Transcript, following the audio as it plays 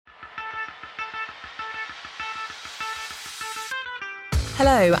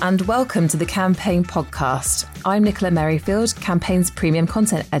Hello and welcome to the Campaign podcast. I'm Nicola Merrifield, Campaign's premium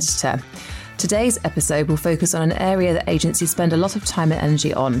content editor. Today's episode will focus on an area that agencies spend a lot of time and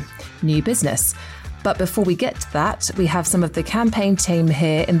energy on, new business. But before we get to that, we have some of the Campaign team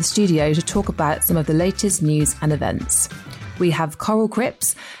here in the studio to talk about some of the latest news and events. We have Coral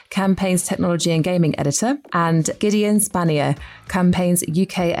Cripps, Campaign's technology and gaming editor, and Gideon Spanier, Campaign's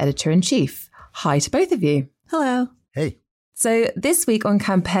UK editor-in-chief. Hi to both of you. Hello. Hey. So this week on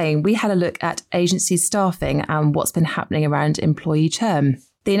Campaign, we had a look at agency staffing and what's been happening around employee churn.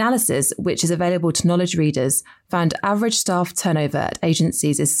 The analysis, which is available to knowledge readers, found average staff turnover at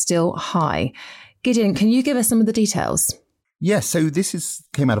agencies is still high. Gideon, can you give us some of the details? Yes, so this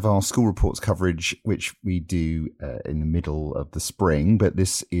came out of our school reports coverage, which we do in the middle of the spring. But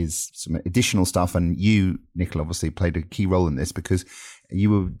this is some additional stuff. And you, Nicola, obviously played a key role in this because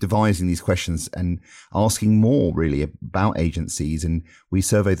you were devising these questions and asking more really about agencies. And we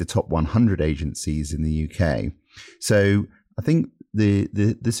surveyed the top 100 agencies in the UK. So I think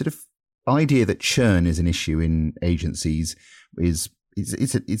the sort of idea that churn is an issue in agencies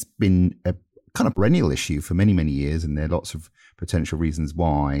it's been a kind of perennial issue for many, many years. And there are lots of potential reasons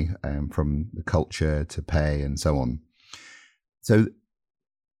why, from the culture to pay and so on. So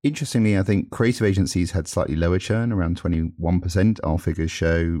interestingly, I think creative agencies had slightly lower churn, around 21%. Our figures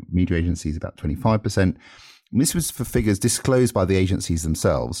show media agencies about 25%. And this was for figures disclosed by the agencies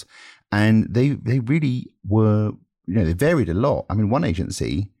themselves. And they really were, they varied a lot. I mean, one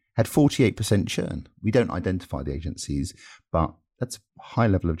agency had 48% churn. We don't identify the agencies, but that's a high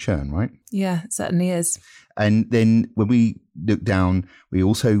level of churn, right? Yeah, it certainly is. And then when we looked down, we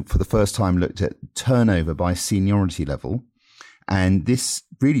also, for the first time, looked at turnover by seniority level. And this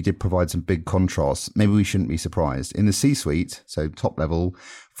really did provide some big contrasts. Maybe we shouldn't be surprised. In the C-suite, so top level,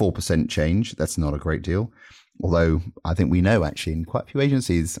 4% change. That's not a great deal. Although I think we know actually in quite a few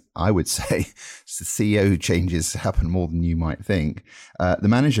agencies, I would say the CEO changes happen more than you might think. The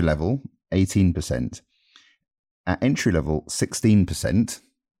manager level, 18%. At entry level, 16%.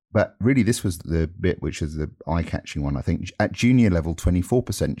 But really, this was the bit which is the eye-catching one, I think. At junior level,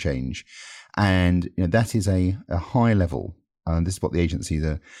 24% change. And that is a high level. And this is what the agencies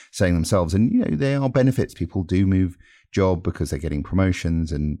are saying themselves. And, there are benefits. People do move job because they're getting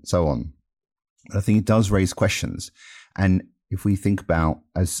promotions and so on. But I think it does raise questions. And if we think about,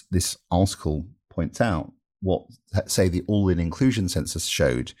 as this article points out, what, say, the all-in inclusion census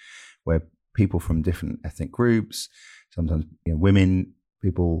showed, where people from different ethnic groups, sometimes women,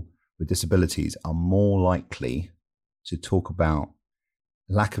 people with disabilities are more likely to talk about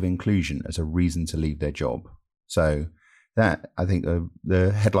lack of inclusion as a reason to leave their job. So that, I think,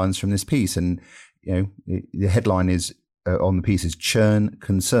 the headlines from this piece, and the headline is on the piece is churn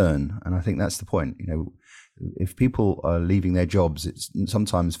concern, and I think that's the point. If people are leaving their jobs, it's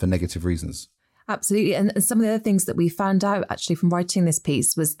sometimes for negative reasons. Absolutely. And some of the other things that we found out actually from writing this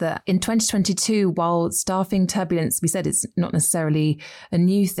piece was that in 2022, while staffing turbulence, we said it's not necessarily a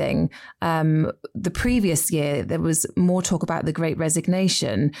new thing. The previous year, there was more talk about the Great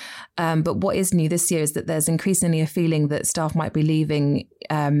Resignation. But what is new this year is that there's increasingly a feeling that staff might be leaving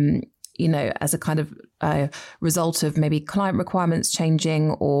as a kind of result of maybe client requirements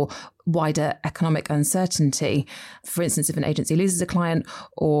changing or wider economic uncertainty. For instance, if an agency loses a client,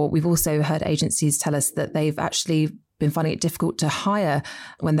 or we've also heard agencies tell us that they've actually been finding it difficult to hire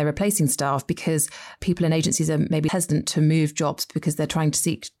when they're replacing staff because people in agencies are maybe hesitant to move jobs because they're trying to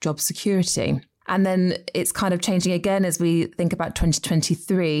seek job security. And then it's kind of changing again as we think about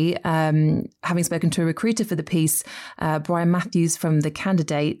 2023. Having spoken to a recruiter for the piece, Brian Matthews from The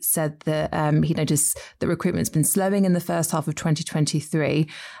Candidate said that he noticed that recruitment's been slowing in the first half of 2023.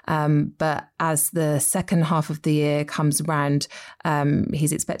 But as the second half of the year comes around,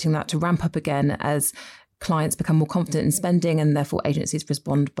 he's expecting that to ramp up again as clients become more confident in spending and therefore agencies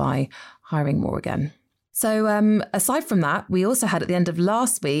respond by hiring more again. So aside from that, we also had at the end of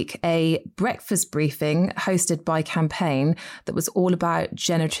last week a breakfast briefing hosted by Campaign that was all about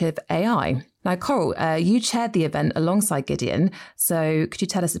generative AI. Now, Coral, you chaired the event alongside Gideon. So could you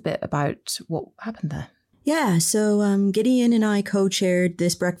tell us a bit about what happened there? Yeah, so Gideon and I co-chaired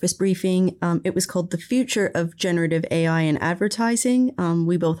this breakfast briefing. It was called The Future of Generative AI in Advertising.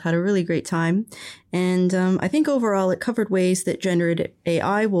 We both had a really great time. And I think overall it covered ways that generative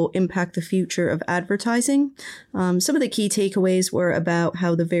AI will impact the future of advertising. Some of the key takeaways were about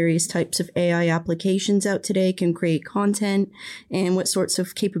how the various types of AI applications out today can create content and what sorts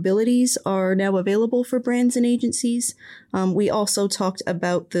of capabilities are now available for brands and agencies. We also talked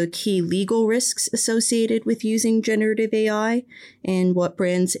about the key legal risks associated associated with using generative AI and what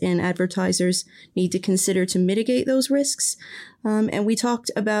brands and advertisers need to consider to mitigate those risks. And we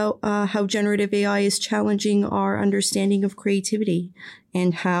talked about how generative AI is challenging our understanding of creativity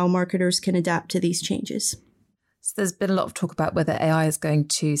and how marketers can adapt to these changes. So there's been a lot of talk about whether AI is going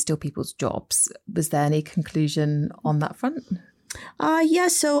to steal people's jobs. Was there any conclusion on that front?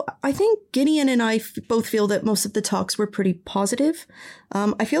 So I think Gideon and I both feel that most of the talks were pretty positive.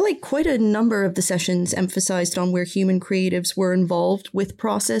 I feel like quite a number of the sessions emphasized on where human creatives were involved with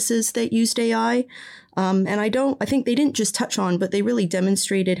processes that used AI. And I think they didn't just touch on, but they really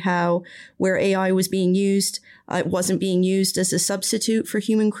demonstrated how where AI was being used, it wasn't being used as a substitute for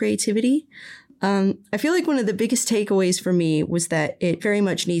human creativity. I feel like one of the biggest takeaways for me was that it very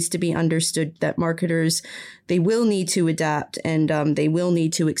much needs to be understood that marketers, they will need to adapt and they will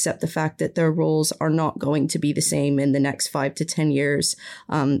need to accept the fact that their roles are not going to be the same in the next 5 to 10 years.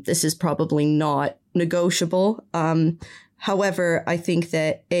 This is probably not negotiable. However, I think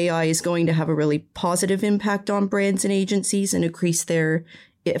that AI is going to have a really positive impact on brands and agencies and increase their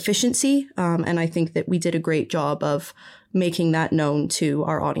efficiency. And I think that we did a great job of making that known to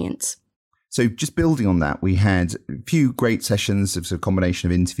our audience. So just building on that, we had a few great sessions of sort of combination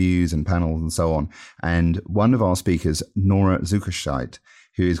of interviews and panels and so on. And one of our speakers, Nora Zuckerscheid,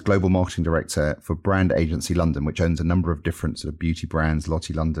 who is Global Marketing Director for Brand Agency London, which owns a number of different sort of beauty brands,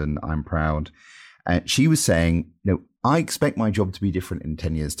 Lottie London, I'm Proud. She was saying, I expect my job to be different in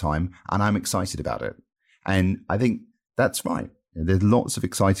 10 years' time, and I'm excited about it. And I think that's right. There's lots of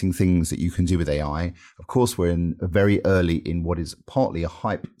exciting things that you can do with AI. Of course, we're very early in what is partly a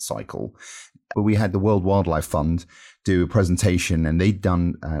hype cycle. But we had the World Wildlife Fund do a presentation, and they'd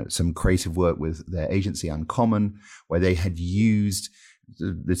done some creative work with their agency Uncommon, where they had used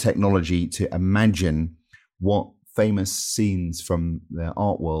the technology to imagine what famous scenes from the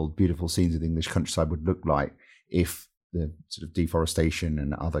art world, beautiful scenes of the English countryside, would look like if the sort of deforestation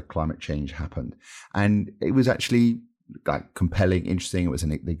and other climate change happened. And it was actually like compelling, interesting.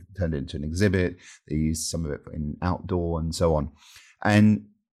 They turned it into an exhibit. They used some of it in outdoor and so on. And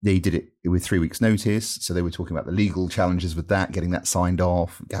they did it with 3 weeks notice. So they were talking about the legal challenges with that, getting that signed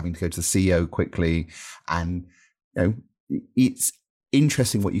off, having to go to the CEO quickly. And, it's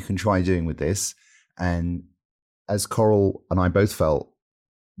interesting what you can try doing with this. And as Coral and I both felt,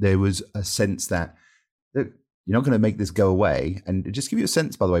 there was a sense that, look, you're not going to make this go away. And just give you a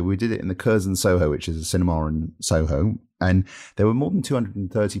sense, by the way, we did it in the Curzon Soho, which is a cinema in Soho, and there were more than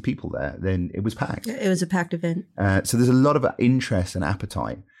 230 people there. Then it was packed. It was a packed event. So there's a lot of interest and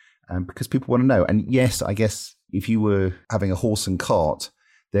appetite because people want to know. And yes, I guess if you were having a horse and cart,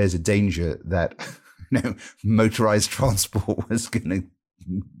 there's a danger that motorized transport was going to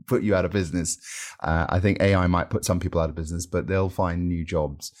put you out of business. I think AI might put some people out of business, but they'll find new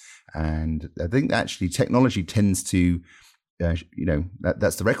jobs. And I think actually technology tends to,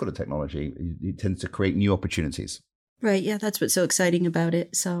 that's the record of technology. It tends to create new opportunities. Right. Yeah, that's what's so exciting about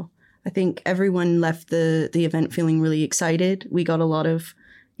it. So I think everyone left the event feeling really excited. We got a lot of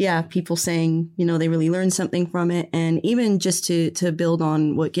people saying, they really learned something from it. And even just to build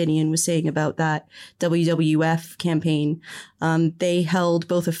on what Gideon was saying about that WWF campaign, they held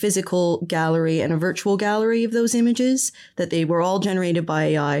both a physical gallery and a virtual gallery of those images that they were all generated by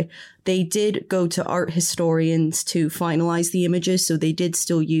AI. They did go to art historians to finalize the images, so they did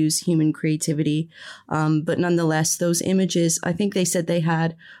still use human creativity. But nonetheless, those images, I think they said they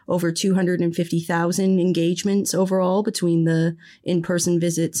had over 250,000 engagements overall between the in-person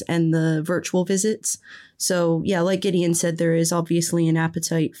visits and the virtual visits. So yeah, like Gideon said, there is obviously an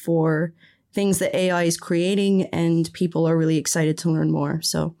appetite for things that AI is creating, and people are really excited to learn more.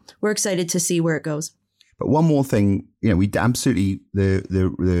 So we're excited to see where it goes. But one more thing, we absolutely,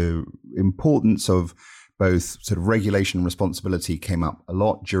 the importance of both sort of regulation and responsibility came up a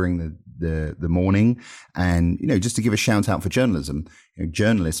lot during the morning. And, just to give a shout out for journalism,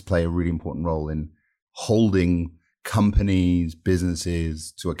 journalists play a really important role in holding companies,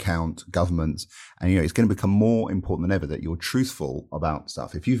 businesses to account, governments. And, it's going to become more important than ever that you're truthful about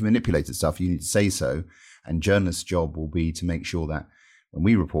stuff. If you've manipulated stuff, you need to say so. And journalists' job will be to make sure that when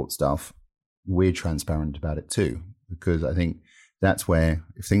we report stuff, we're transparent about it too, because I think that's where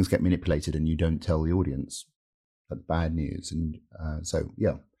if things get manipulated and you don't tell the audience, that's bad news. And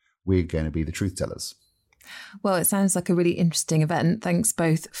we're going to be the truth tellers. Well, it sounds like a really interesting event. Thanks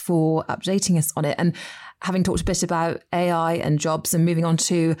both for updating us on it. And having talked a bit about AI and jobs and moving on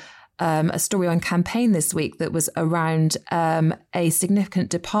to a story on Campaign this week that was around a significant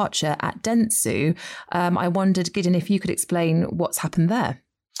departure at Dentsu. I wondered, Gideon, if you could explain what's happened there.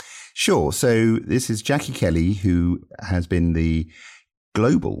 Sure. So this is Jackie Kelly, who has been the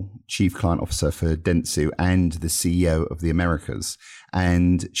global chief client officer for Dentsu and the CEO of the Americas.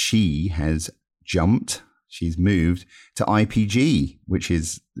 And she's moved to IPG, which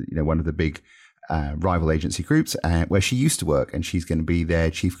is, one of the big rival agency groups where she used to work, and she's going to be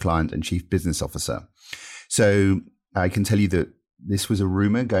their chief client and chief business officer. So I can tell you that this was a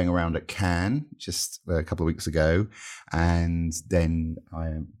rumor going around at Cannes just a couple of weeks ago, and then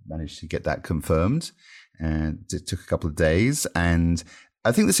I managed to get that confirmed. And it took a couple of days. And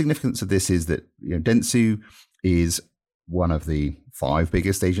I think the significance of this is that Dentsu is one of the 5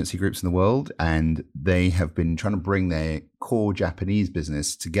 biggest agency groups in the world, and they have been trying to bring their core Japanese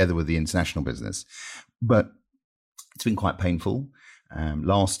business together with the international business. But it's been quite painful.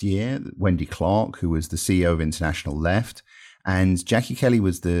 Last year, Wendy Clark, who was the CEO of International, left, and Jackie Kelly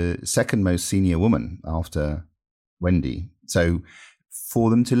was the second most senior woman after Wendy. So for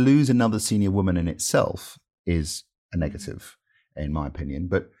them to lose another senior woman in itself is a negative, in my opinion.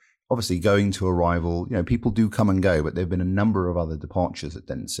 But obviously going to a rival, people do come and go, but there have been a number of other departures at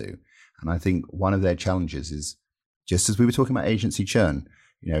Dentsu. And I think one of their challenges is, just as we were talking about agency churn,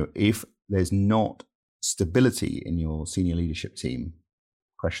 if there's not stability in your senior leadership team,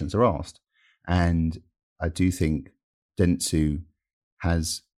 questions are asked. And I do think Dentsu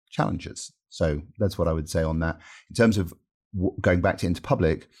has challenges. So that's what I would say on that. In terms of going back to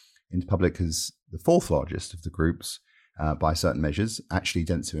Interpublic is the 4th largest of the groups by certain measures. Actually,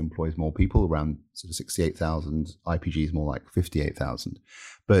 Dentsu employs more people, around sort of 68,000. IPG is more like 58,000.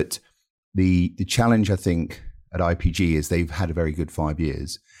 But the challenge, I think, at IPG is they've had a very good 5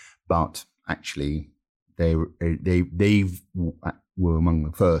 years, but actually they were among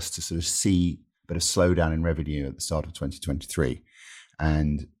the first to sort of see a bit of slowdown in revenue at the start of 2023.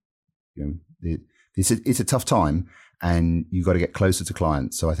 And it's a tough time, and you've got to get closer to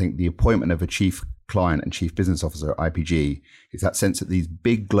clients. So I think the appointment of a chief client and chief business officer at IPG is that sense that these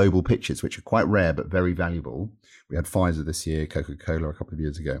big global pitches, which are quite rare but very valuable. We had Pfizer this year, Coca-Cola a couple of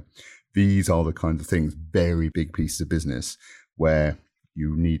years ago. These are the kinds of things, very big pieces of business where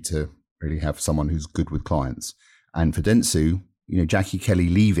you need to really have someone who's good with clients. And for Dentsu, Jackie Kelly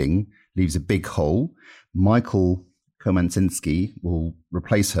leaves a big hole. Michael Komansinski will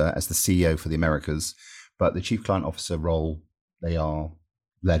replace her as the CEO for the Americas, but the chief client officer role they are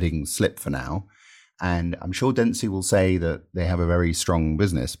letting slip for now. And I'm sure Dentsu will say that they have a very strong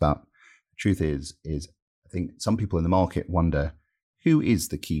business, but the truth is I think some people in the market wonder, who is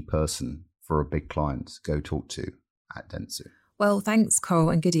the key person for a big client to go talk to at Dentsu? Well, thanks,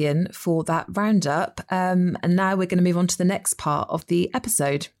 Coral and Gideon, for that roundup. And now we're going to move on to the next part of the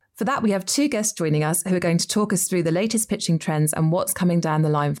episode. For that, we have 2 guests joining us who are going to talk us through the latest pitching trends and what's coming down the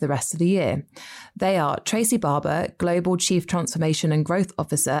line for the rest of the year. They are Tracy Barber, Global Chief Transformation and Growth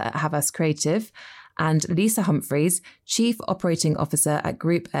Officer at Havas Creative, and Lisa Humphreys, Chief Operating Officer at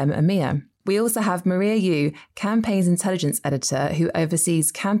GroupM EMEA. We also have Maria Yu, Campaigns Intelligence Editor, who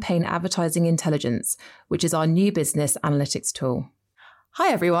oversees Campaign Advertising Intelligence, which is our new business analytics tool.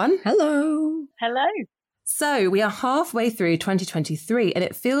 Hi, everyone. Hello. Hello. So we are halfway through 2023, and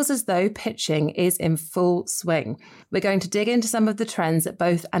it feels as though pitching is in full swing. We're going to dig into some of the trends at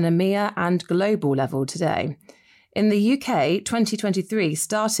both an EMEA and global level today. In the UK, 2023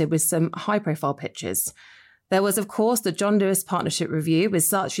 started with some high-profile pitches. There was, of course, the John Lewis Partnership Review, with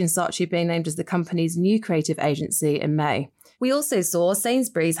Saatchi & Saatchi being named as the company's new creative agency in May. We also saw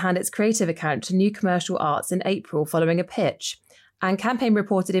Sainsbury's hand its creative account to New Commercial Arts in April following a pitch. And Campaign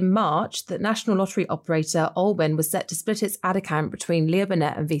reported in March that national lottery operator Allwyn was set to split its ad account between Leo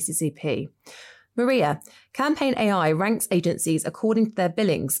Burnett and VCCP. Maria, Campaign AI ranks agencies according to their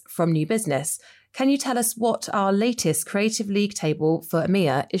billings from new business. Can you tell us what our latest creative league table for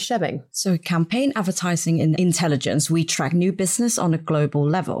EMEA is showing? So Campaign Advertising Intelligence, we track new business on a global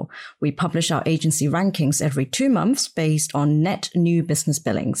level. We publish our agency rankings every 2 months based on net new business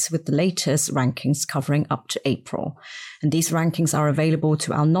billings, with the latest rankings covering up to April. And these rankings are available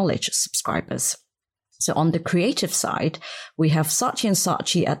to our Knowledge subscribers. So on the creative side, we have Saatchi &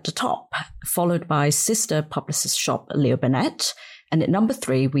 Saatchi at the top, followed by sister publicist shop Leo Burnett. And at number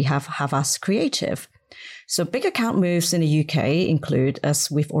 3, we have Havas Creative. So big account moves in the UK include,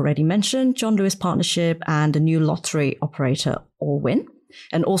 as we've already mentioned, John Lewis Partnership and the new lottery operator Allwyn,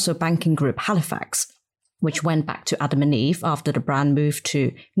 and also banking group Halifax, which went back to Adam and Eve after the brand moved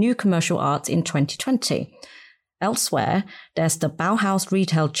to New Commercial Arts in 2020. Elsewhere, there's the Bauhaus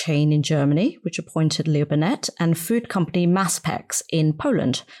retail chain in Germany, which appointed Leo Burnett, and food company Maspex in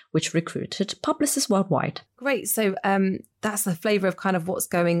Poland, which recruited publicists worldwide. Great. So that's the flavour of kind of what's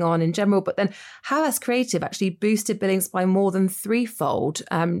going on in general. But then Havas Creative actually boosted billings by more than threefold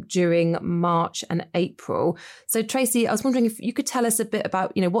during March and April. So Tracy, I was wondering if you could tell us a bit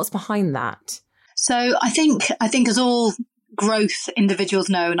about, what's behind that. So I think as all growth individuals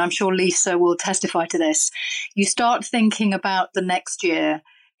know, and I'm sure Lisa will testify to this, you start thinking about the next year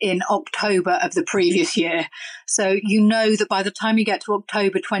in October of the previous year. So you know that by the time you get to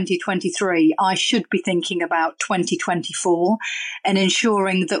October 2023, I should be thinking about 2024 and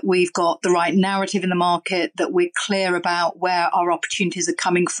ensuring that we've got the right narrative in the market, that we're clear about where our opportunities are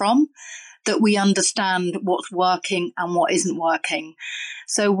coming from, that we understand what's working and what isn't working.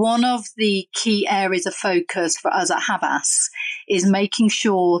 So one of the key areas of focus for us at Havas is making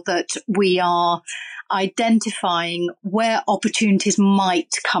sure that we are identifying where opportunities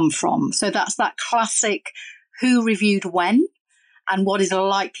might come from. So that's that classic who reviewed when and what is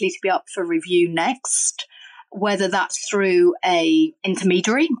likely to be up for review next, whether that's through a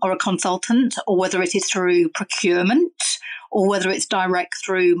intermediary or a consultant, or whether it is through procurement, or whether it's direct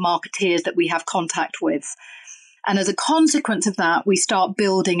through marketeers that we have contact with. And as a consequence of that, we start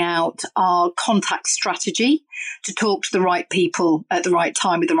building out our contact strategy to talk to the right people at the right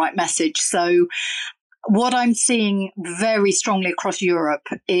time with the right message. So what I'm seeing very strongly across Europe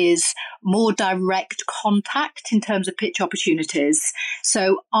is more direct contact in terms of pitch opportunities.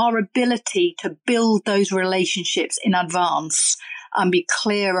 So our ability to build those relationships in advance and be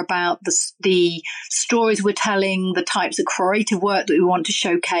clear about the stories we're telling, the types of creative work that we want to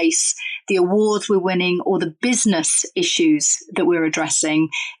showcase, the awards we're winning, or the business issues that we're addressing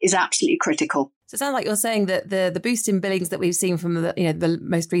is absolutely critical. So it sounds like you're saying that the boost in billings that we've seen from the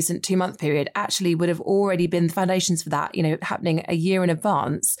most recent 2-month period actually would have already been the foundations for that, happening a year in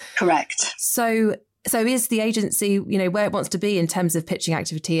advance. Correct. So is the agency, where it wants to be in terms of pitching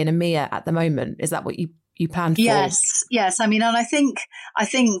activity in EMEA at the moment? Is that what you plan for? Yes. I mean, and I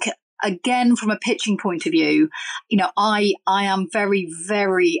think again, from a pitching point of view, I am very,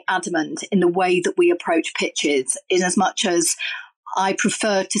 very adamant in the way that we approach pitches, in as much as I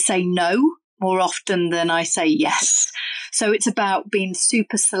prefer to say no more often than I say yes. So it's about being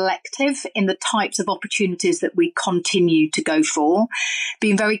super selective in the types of opportunities that we continue to go for,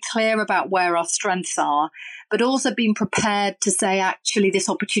 being very clear about where our strengths are, but also being prepared to say, actually, this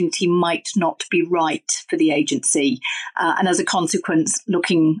opportunity might not be right for the agency. And as a consequence,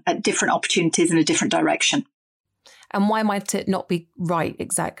 looking at different opportunities in a different direction. And why might it not be right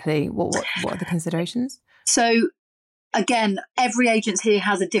exactly? What are the considerations? So again, every agency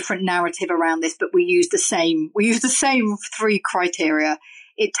has a different narrative around this, but we use the same 3 criteria.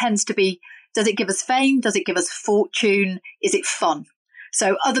 It tends to be, does it give us fame? Does it give us fortune? Is it fun?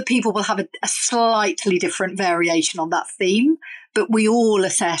 So other people will have a slightly different variation on that theme, but we all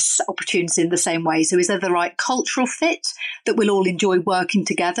assess opportunities in the same way. So is there the right cultural fit that we'll all enjoy working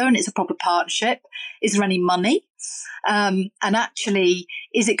together and it's a proper partnership? Is there any money? And actually,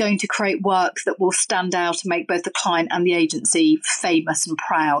 is it going to create work that will stand out and make both the client and the agency famous and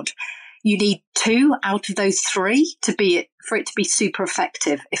proud? You need 2 out of those 3 for it to be super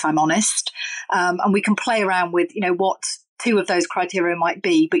effective, if I'm honest. And we can play around with, what 2 of those criteria might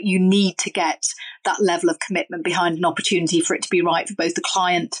be, but you need to get that level of commitment behind an opportunity for it to be right for both the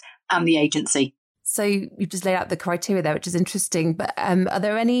client and the agency. So you've just laid out the criteria there, which is interesting. But are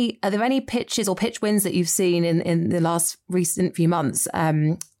there any pitches or pitch wins that you've seen in the last recent few months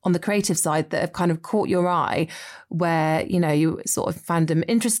on the creative side that have kind of caught your eye, where you sort of found them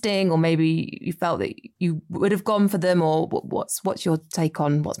interesting, or maybe you felt that you would have gone for them, or what's your take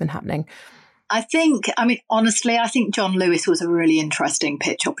on what's been happening? Honestly, I think John Lewis was a really interesting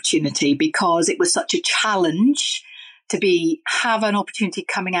pitch opportunity because it was such a challenge to have an opportunity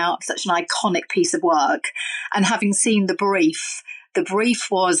coming out of such an iconic piece of work. And having seen the brief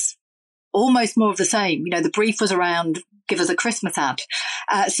was almost more of the same. The brief was around, give us a Christmas ad.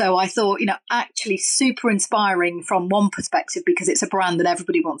 So I thought, actually super inspiring from one perspective because it's a brand that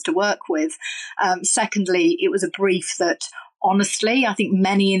everybody wants to work with. Secondly, it was a brief that honestly, I think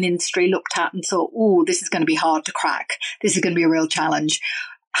many in the industry looked at and thought, oh, this is going to be hard to crack. This is going to be a real challenge.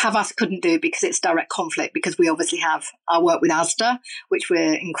 Havas couldn't do it because it's direct conflict, because we obviously have our work with Asda, which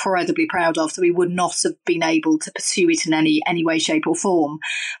we're incredibly proud of. So we would not have been able to pursue it in any way, shape or form.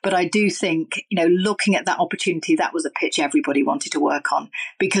 But I do think, looking at that opportunity, that was a pitch everybody wanted to work on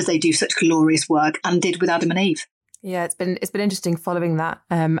because they do such glorious work and did with Adam and Eve. Yeah, it's been interesting following that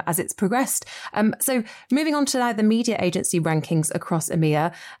as it's progressed. So moving on to now the media agency rankings across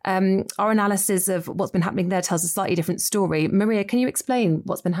EMEA, our analysis of what's been happening there tells a slightly different story. Maria, can you explain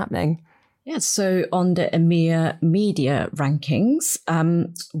what's been happening? Yes, so on the EMEA media rankings,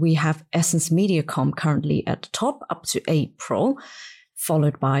 we have Essence MediaCom currently at the top up to April,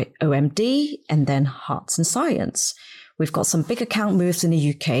 followed by OMD and then Hearts and Science. We've got some big account moves in the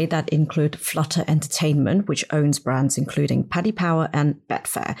UK that include Flutter Entertainment, which owns brands including Paddy Power and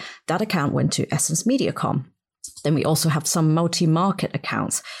Betfair. That account went to Essence MediaCom. Then we also have some multi-market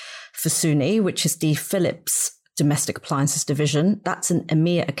accounts. Fusuni, which is the Philips domestic appliances division, that's an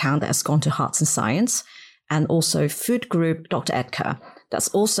EMEA account that has gone to Hearts and Science. And also Food Group Dr. Edgar, that's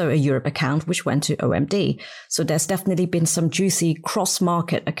also a Europe account which went to OMD. So there's definitely been some juicy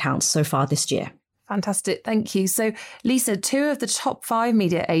cross-market accounts so far this year. Fantastic. Thank you. So, Lisa, 2 of the top 5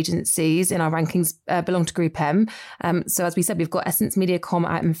 media agencies in our rankings belong to Group M. So, as we said, we've got Essence MediaCom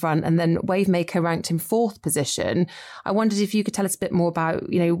out in front and then Wavemaker ranked in 4th position. I wondered if you could tell us a bit more about,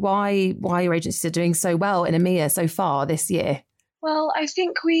 why your agencies are doing so well in EMEA so far this year. Well, I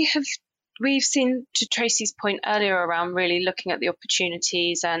think we've seen, to Tracy's point earlier, around really looking at the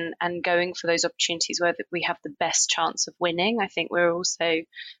opportunities and going for those opportunities where we have the best chance of winning. I think we're also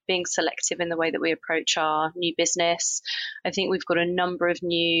being selective in the way that we approach our new business. I think we've got a number of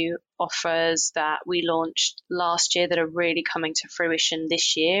new offers that we launched last year that are really coming to fruition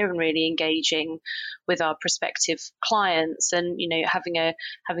this year and really engaging with our prospective clients. And, having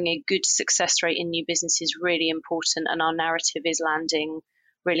a good success rate in new business is really important, and our narrative is landing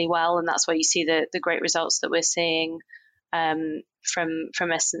really well, and that's why you see the great results that we're seeing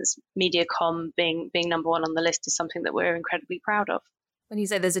from Essence MediaCom being number 1 on the list is something that we're incredibly proud of. When you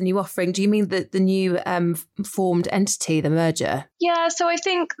say there's a new offering, do you mean the new formed entity, the merger? Yeah, so I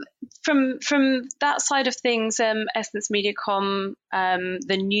think from that side of things, Essence MediaCom,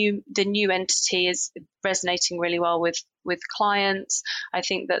 the new entity is resonating really well with clients. I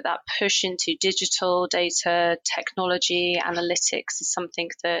think that push into digital data, technology, analytics is something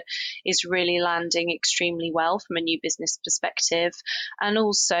that is really landing extremely well from a new business perspective. And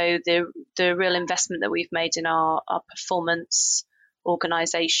also the real investment that we've made in our performance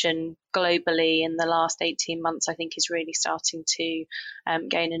organization globally in the last 18 months, I think, is really starting to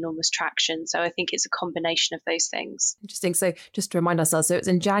gain enormous traction. So I think it's a combination of those things. Interesting. So just to remind ourselves, so it's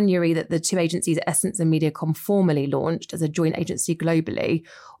in January that the 2 agencies, Essence and MediaCom, formally launched as a joint agency globally.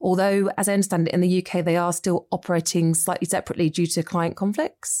 Although, as I understand it, in the UK, they are still operating slightly separately due to client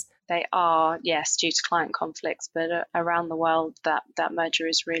conflicts. They are, yes, due to client conflicts, but around the world, that merger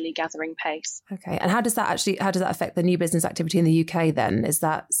is really gathering pace. Okay, and how does that affect the new business activity in the UK then? Is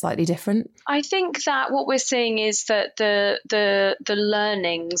that slightly different? I think that what we're seeing is that the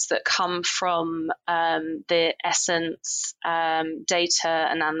learnings that come from the Essence data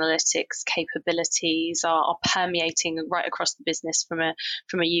and analytics capabilities are permeating right across the business from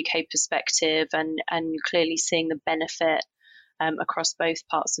a UK perspective, and you're clearly seeing the benefit across both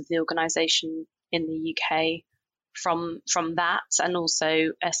parts of the organisation in the UK from that, and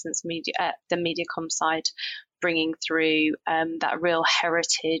also Essence Media, the MediaCom side, bringing through that real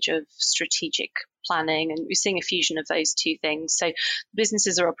heritage of strategic planning, and we're seeing a fusion of those 2 things. So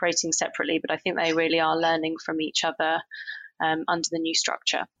businesses are operating separately, but I think they really are learning from each other under the new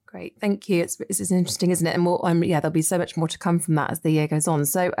structure. Great, thank you. It's interesting, isn't it? And more, there'll be so much more to come from that as the year goes on.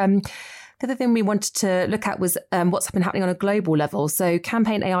 So the other thing we wanted to look at was what's been happening on a global level. So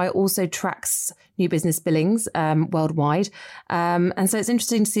Campaign AI also tracks new business billings worldwide. And so it's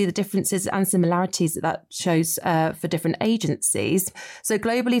interesting to see the differences and similarities that shows for different agencies. So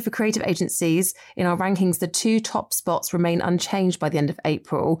globally, for creative agencies, in our rankings, the 2 top spots remain unchanged by the end of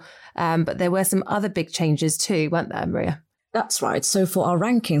April. But there were some other big changes too, weren't there, Maria? That's right. So for our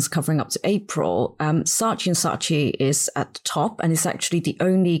rankings covering up to April, Saatchi & Saatchi is at the top, and it's actually the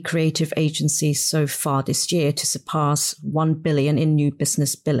only creative agency so far this year to surpass 1 billion in new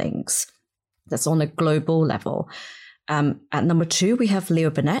business billings. That's on a global level. At number 2, we have Leo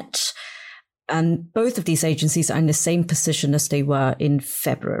Burnett, and both of these agencies are in the same position as they were in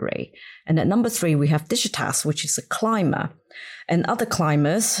February. And at number 3, we have Digitas, which is a climber. And other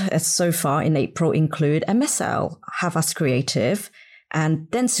climbers so far in April include MSL, Havas Creative, and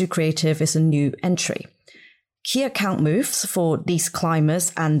Dentsu Creative is a new entry. Key account moves for these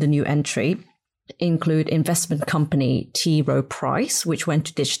climbers and the new entry include investment company T. Rowe Price, which went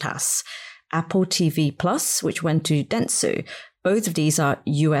to Digitas, Apple TV Plus, which went to Dentsu. Both of these are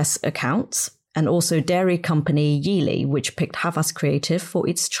US accounts, and also dairy company Yili, which picked Havas Creative for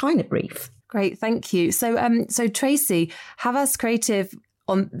its China brief. Great, thank you. So Tracy, Havas Creative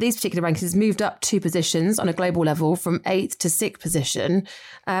on these particular rankings has moved up 2 positions on a global level from 8th to 6th position.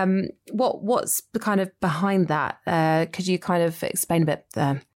 What's the kind of behind that? Could you kind of explain a bit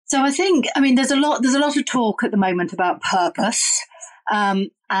there? So I think, there's a lot of talk at the moment about purpose. And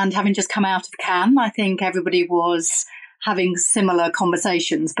having just come out of Cannes, I think everybody was having similar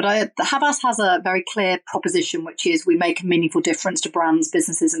conversations. But Havas has a very clear proposition, which is we make a meaningful difference to brands,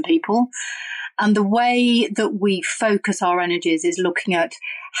 businesses and people. And the way that we focus our energies is looking at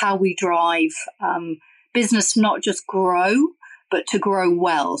how we drive business to not just grow, but to grow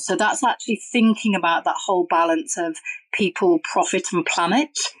well. So that's actually thinking about that whole balance of people, profit and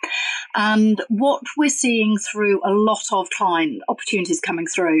planet. And what we're seeing through a lot of client opportunities coming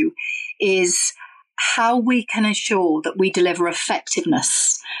through is how we can ensure that we deliver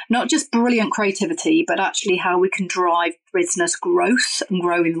effectiveness, not just brilliant creativity, but actually how we can drive business growth and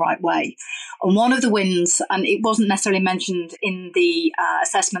grow in the right way. And one of the wins, and it wasn't necessarily mentioned in the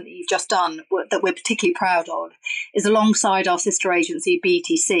assessment that you've just done, that we're particularly proud of, is alongside our sister agency,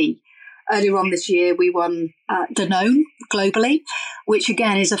 BTC. Earlier on this year, we won Danone globally, which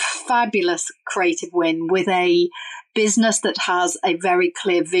again is a fabulous creative win with a business that has a very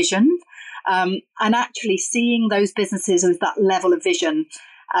clear vision. And actually seeing those businesses with that level of vision,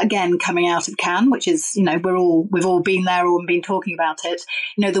 again, coming out of Cannes, which is, we've all been there or been talking about it.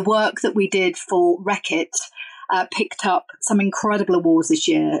 The work that we did for Reckitt picked up some incredible awards this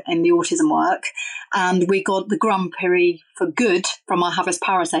year in the autism work. And we got the Grand Prix for Good from our Havas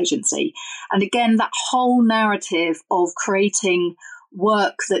Paris agency. And again, that whole narrative of creating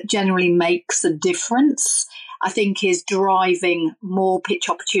work that generally makes a difference, I think, is driving more pitch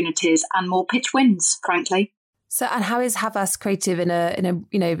opportunities and more pitch wins, frankly. So, and how is Havas Creative in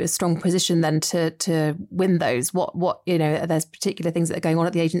a strong position then to win those? What are there particular things that are going on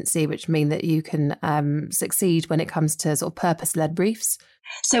at the agency which mean that you can succeed when it comes to sort of purpose-led briefs?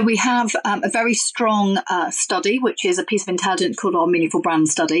 So we have a very strong study, which is a piece of intelligence called our Meaningful Brand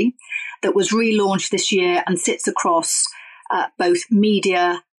Study, that was relaunched this year and sits across both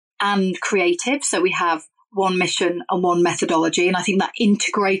media and creative. So we have one mission and one methodology. And I think that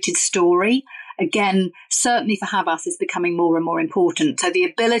integrated story, again, certainly for Havas, is becoming more and more important. So the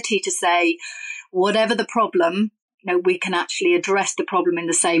ability to say, whatever the problem, we can actually address the problem in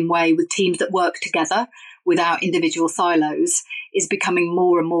the same way with teams that work together without individual silos is becoming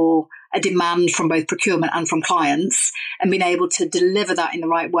more and more a demand from both procurement and from clients. And being able to deliver that in the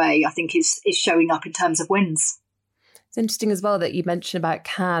right way, I think is showing up in terms of wins. It's interesting as well that you mentioned about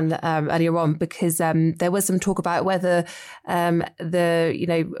Cannes earlier on, because there was some talk about whether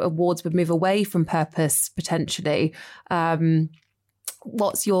the awards would move away from purpose potentially.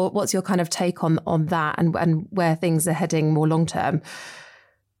 What's your kind of take on that and where things are heading more long term?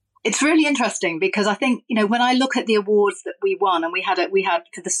 It's really interesting because I think, when I look at the awards that we won, and we had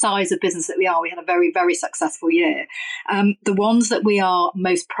for the size of business that we are, we had a very, very successful year. The ones that we are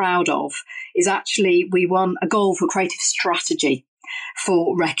most proud of is actually we won a gold for creative strategy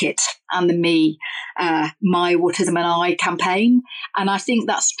for Reckitt and the My Autism and I campaign. And I think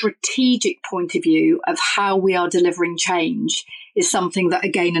that strategic point of view of how we are delivering change is something that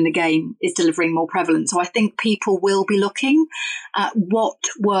again and again is delivering more prevalent. So I think people will be looking at what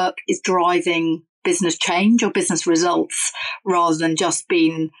work is driving business change or business results rather than just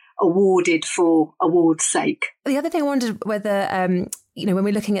being awarded for award's sake. The other thing I wondered whether, when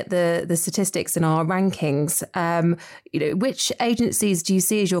we're looking at the statistics in our rankings, which agencies do you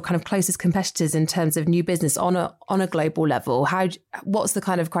see as your kind of closest competitors in terms of new business on a global level? What's the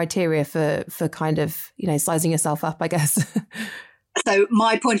kind of criteria for kind of, sizing yourself up, I guess? So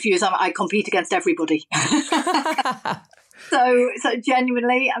my point of view is I compete against everybody. So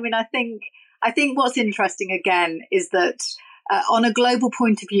genuinely, I think what's interesting again is that on a global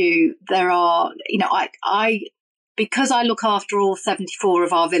point of view, there are, because I look after all 74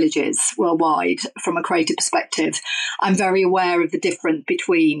 of our villages worldwide from a creative perspective, I'm very aware of the difference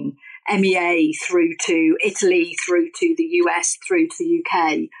between MEA through to Italy, through to the US, through to the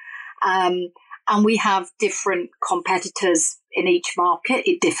UK. And we have different competitors in each market.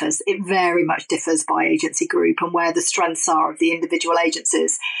 It differs. It very much differs by agency group and where the strengths are of the individual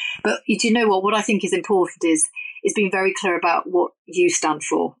agencies. But you know what I think is important is being very clear about what you stand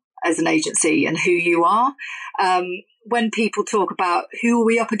for as an agency and who you are. When people talk about who are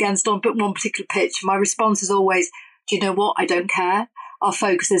we up against on one particular pitch, my response is always, do you know what? I don't care. Our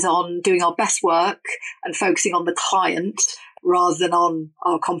focus is on doing our best work and focusing on the client rather than on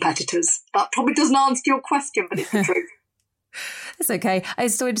our competitors. That probably doesn't answer your question, but it's the truth. It's okay.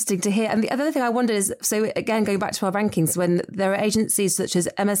 It's so interesting to hear. And the other thing I wonder is, so again, going back to our rankings, when there are agencies such as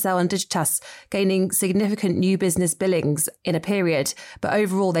MSL and Digitas gaining significant new business billings in a period, but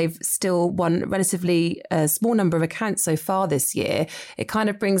overall they've still won relatively a small number of accounts so far this year, it kind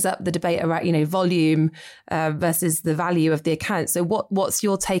of brings up the debate around, volume versus the value of the account. So what's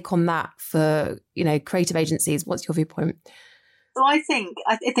your take on that for, creative agencies? What's your viewpoint? So I think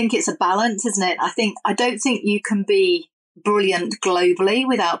it's a balance, isn't it? I don't think you can be brilliant globally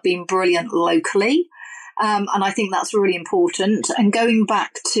without being brilliant locally. And I think that's really important. And going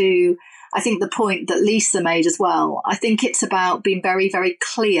back to, I think the point that Lisa made as well, I think it's about being very, very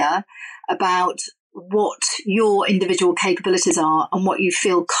clear about what your individual capabilities are and what you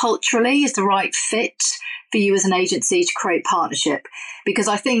feel culturally is the right fit for you as an agency to create partnership. Because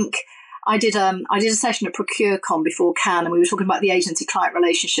I think I did a session at ProcureCon before Cannes, and we were talking about the agency-client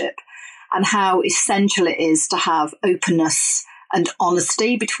relationship and how essential it is to have openness and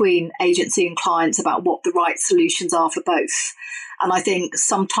honesty between agency and clients about what the right solutions are for both. And I think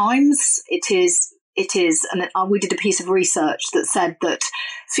sometimes it is, and we did a piece of research that said that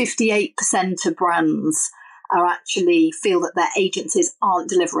 58% of brands are actually feel that their agencies aren't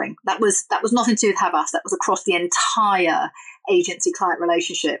delivering. That was nothing to do with Havas. That was across the entire agency-client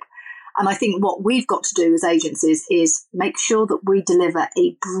relationship. And I think what we've got to do as agencies is make sure that we deliver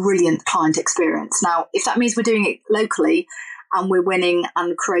a brilliant client experience. Now, if that means we're doing it locally and we're winning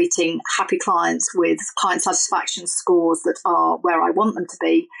and creating happy clients with client satisfaction scores that are where I want them to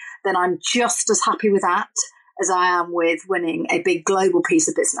be, then I'm just as happy with that as I am with winning a big global piece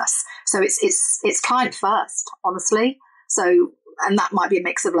of business. So it's client first, honestly. So, and that might be a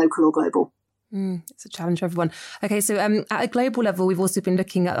mix of local or global. It's a challenge for everyone. Okay, so at a global level, we've also been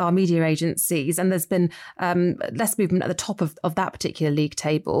looking at our media agencies, and there's been less movement at the top of that particular league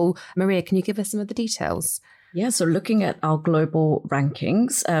table. Maria, can you give us some of the details? Yeah, so looking at our global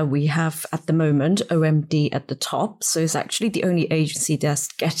rankings, we have at the moment OMD at the top. So it's actually the only agency that's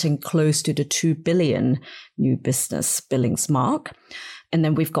getting close to the 2 billion new business billings mark. And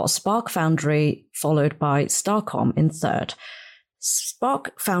then we've got Spark Foundry followed by Starcom in third.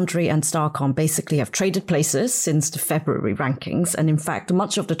 Spark Foundry and Starcom basically have traded places since the February rankings. And in fact,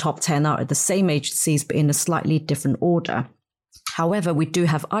 much of the top 10 are at the same agencies, but in a slightly different order. However, we do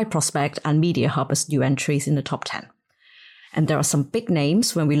have iProspect and Media Hub as new entries in the top 10. And there are some big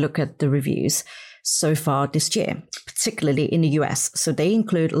names when we look at the reviews so far this year, particularly in the US. So they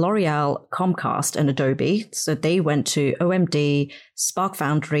include L'Oreal, Comcast, and Adobe. So they went to OMD, Spark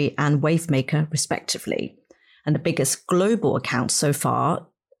Foundry, and Wavemaker, respectively. And the biggest global account so far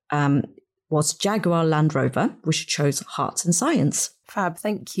was Jaguar Land Rover, which chose Hearts and Science. Fab,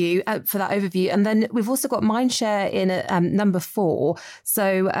 thank you for that overview. And then we've also got Mindshare in number 4.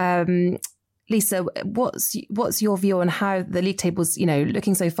 So, Lisa, what's your view on how the league table's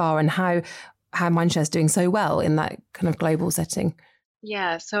looking so far, and how Mindshare is doing so well in that kind of global setting?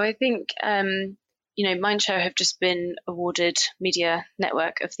 Yeah, so I think Mindshare have just been awarded Media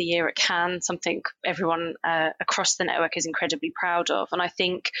Network of the Year at Cannes, something everyone across the network is incredibly proud of. And I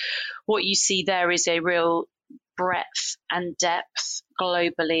think what you see there is a real breadth and depth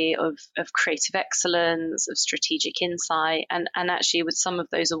globally of creative excellence, of strategic insight, and actually with some of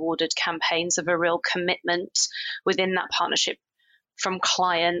those awarded campaigns of a real commitment within that partnership from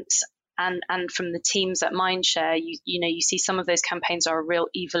clients and from the teams at Mindshare. You see some of those campaigns are a real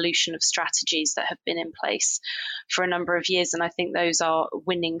evolution of strategies that have been in place for a number of years, and I think those are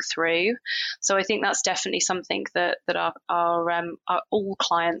winning through. So I think that's definitely something that our all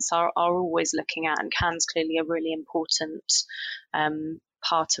clients are always looking at, and Cannes clearly a really important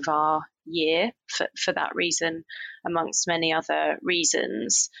part of our year for that reason, amongst many other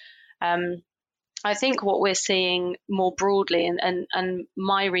reasons. I think what we're seeing more broadly, and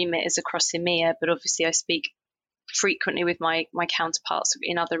my remit is across EMEA, but obviously I speak frequently with my counterparts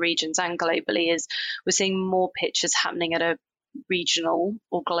in other regions and globally, is we're seeing more pitches happening at a regional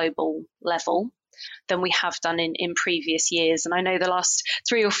or global level than we have done in previous years. And I know the last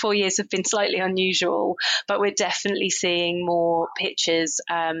 3 or 4 years have been slightly unusual, but we're definitely seeing more pitches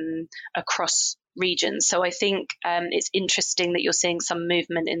across regions. So I think it's interesting that you're seeing some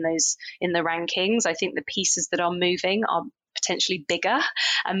movement in the rankings. I think the pieces that are moving are potentially bigger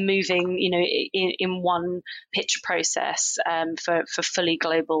and moving, in one pitch process for fully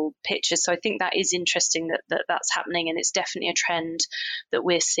global pitches. So I think that is interesting that's happening, and it's definitely a trend that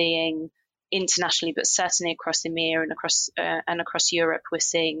we're seeing internationally, but certainly across EMEA and across Europe, we're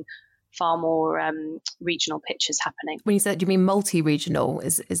seeing far more regional pitches happening. When you said, do you mean multi-regional?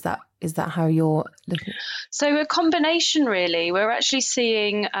 Is that how you're looking? So a combination, really. We're actually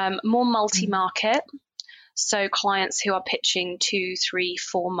seeing more multi-market. So clients who are pitching 2, 3,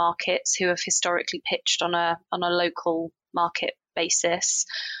 4 markets, who have historically pitched on a local market basis,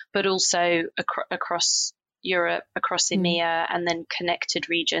 but also across Europe, across EMEA, and then connected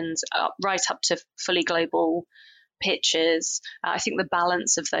regions, right up to fully global pitches. I think the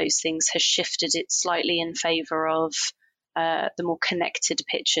balance of those things has shifted it slightly in favour of the more connected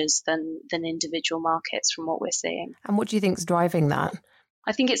pitches than individual markets, from what we're seeing. And what do you think is driving that?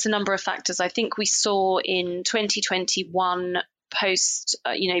 I think it's a number of factors. I think we saw in 2021, post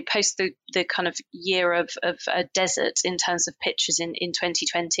the kind of year of a desert in terms of pitches in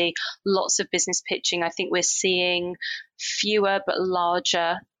 2020, lots of business pitching. I think we're seeing fewer but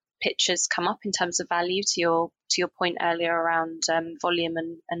larger pitches come up in terms of value, to your point earlier around volume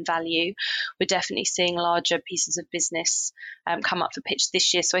and value. We're definitely seeing larger pieces of business come up for pitch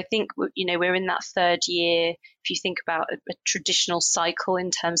this year. So I think we're in that third year. If you think about a traditional cycle in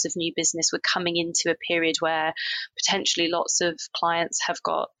terms of new business, we're coming into a period where potentially lots of clients have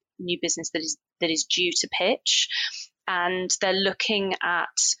got new business that is due to pitch, and they're looking at,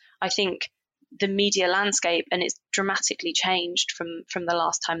 I think, the media landscape, and it's dramatically changed from the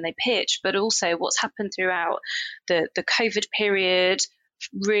last time they pitched, but also what's happened throughout the COVID period,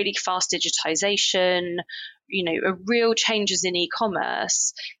 really fast digitization, real changes in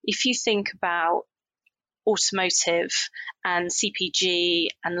e-commerce. If you think about automotive and CPG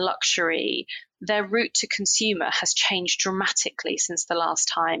and luxury, their route to consumer has changed dramatically since the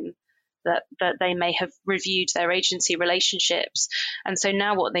last time that they may have reviewed their agency relationships. And so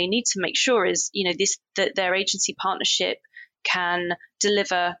now what they need to make sure is, that their agency partnership can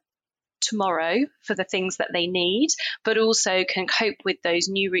deliver tomorrow for the things that they need, but also can cope with those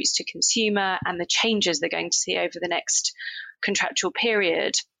new routes to consumer and the changes they're going to see over the next contractual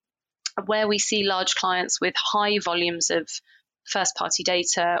period, where we see large clients with high volumes of first party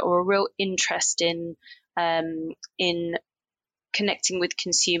data or a real interest in connecting with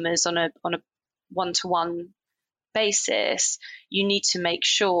consumers on a one-to-one basis. You need to make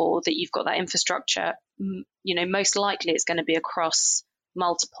sure that you've got that infrastructure. Most likely it's going to be across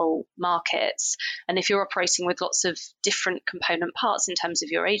multiple markets. And if you're operating with lots of different component parts in terms of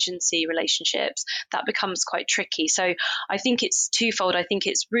your agency relationships, that becomes quite tricky. So I think it's twofold. I think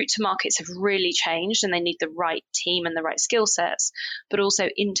it's route to markets have really changed and they need the right team and the right skill sets, but also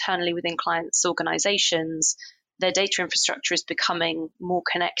internally within clients' organizations, their data infrastructure is becoming more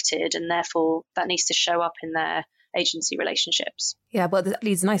connected, and therefore that needs to show up in their agency relationships. Yeah, well, that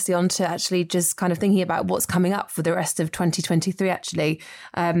leads nicely on to actually just kind of thinking about what's coming up for the rest of 2023, actually.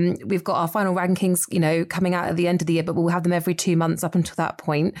 We've got our final rankings, coming out at the end of the year, but we'll have them every 2 months up until that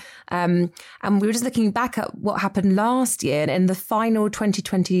point. And we were just looking back at what happened last year. And in the final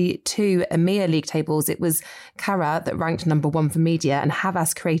 2022 EMEA league tables, it was Cara that ranked number 1 for media and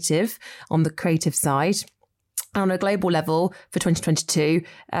Havas Creative on the creative side. On a global level for 2022,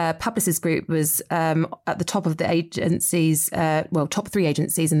 Publicis Group was at the top of the agencies, top 3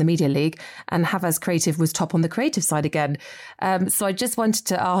 agencies in the Media League, and Havas Creative was top on the creative side again. So I just wanted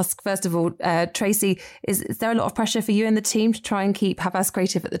to ask, first of all, Tracy, is there a lot of pressure for you and the team to try and keep Havas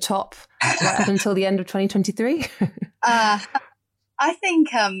Creative at the top right up until the end of 2023? I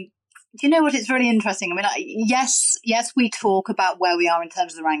think... do you know what? It's really interesting. I mean, yes, we talk about where we are in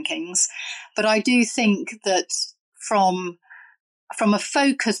terms of the rankings, but I do think that from a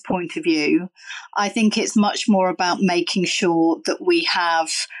focus point of view, I think it's much more about making sure that we have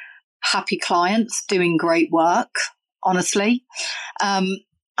happy clients doing great work, honestly. And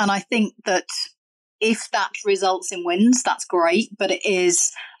I think that if that results in wins, that's great, but it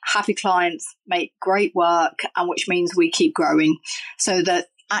is happy clients make great work, and which means we keep growing, so that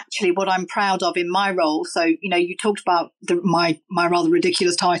actually what I'm proud of in my role. So, you talked about my rather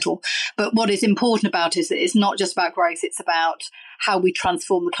ridiculous title, but what is important about it is that it's not just about growth. It's about how we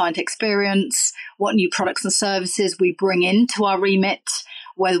transform the client experience, what new products and services we bring into our remit,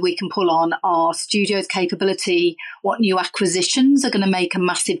 whether we can pull on our studio's capability, what new acquisitions are going to make a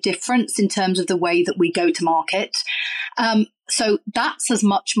massive difference in terms of the way that we go to market. So that's as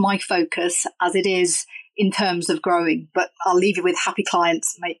much my focus as it is in terms of growing, but I'll leave you with happy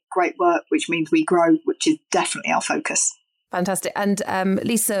clients make great work, which means we grow, which is definitely our focus. Fantastic. And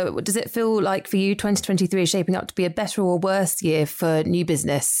Lisa, does it feel like for you 2023 is shaping up to be a better or worse year for new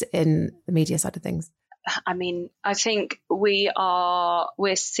business in the media side of things? I mean, I think we're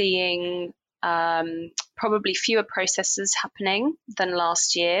seeing probably fewer processes happening than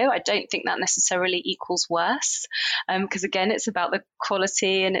last year. I don't think that necessarily equals worse, because again, it's about the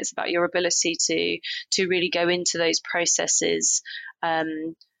quality and it's about your ability to really go into those processes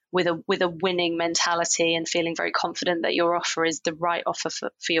with a winning mentality and feeling very confident that your offer is the right offer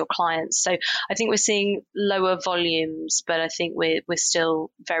for your clients. So I think we're seeing lower volumes, but I think we're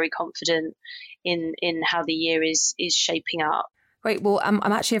still very confident in how the year is shaping up. Great. Well, I'm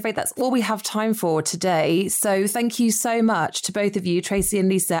actually afraid that's all we have time for today. So thank you so much to both of you, Tracy and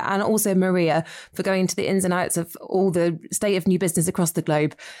Lisa, and also Maria, for going into the ins and outs of all the state of new business across the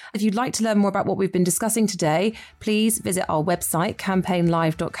globe. If you'd like to learn more about what we've been discussing today, please visit our website,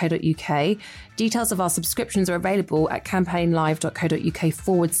 campaignlive.co.uk. Details of our subscriptions are available at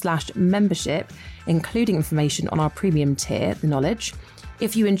campaignlive.co.uk/membership, including information on our premium tier, The Knowledge.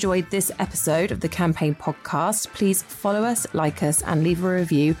 If you enjoyed this episode of the Campaign podcast, please follow us, like us, and leave a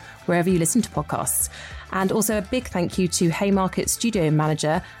review wherever you listen to podcasts. And also a big thank you to Haymarket Studio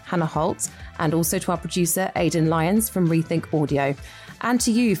Manager Hannah Holt, and also to our producer Aidan Lyons from Rethink Audio. And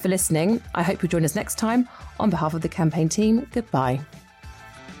to you for listening. I hope you'll join us next time. On behalf of the Campaign team, goodbye.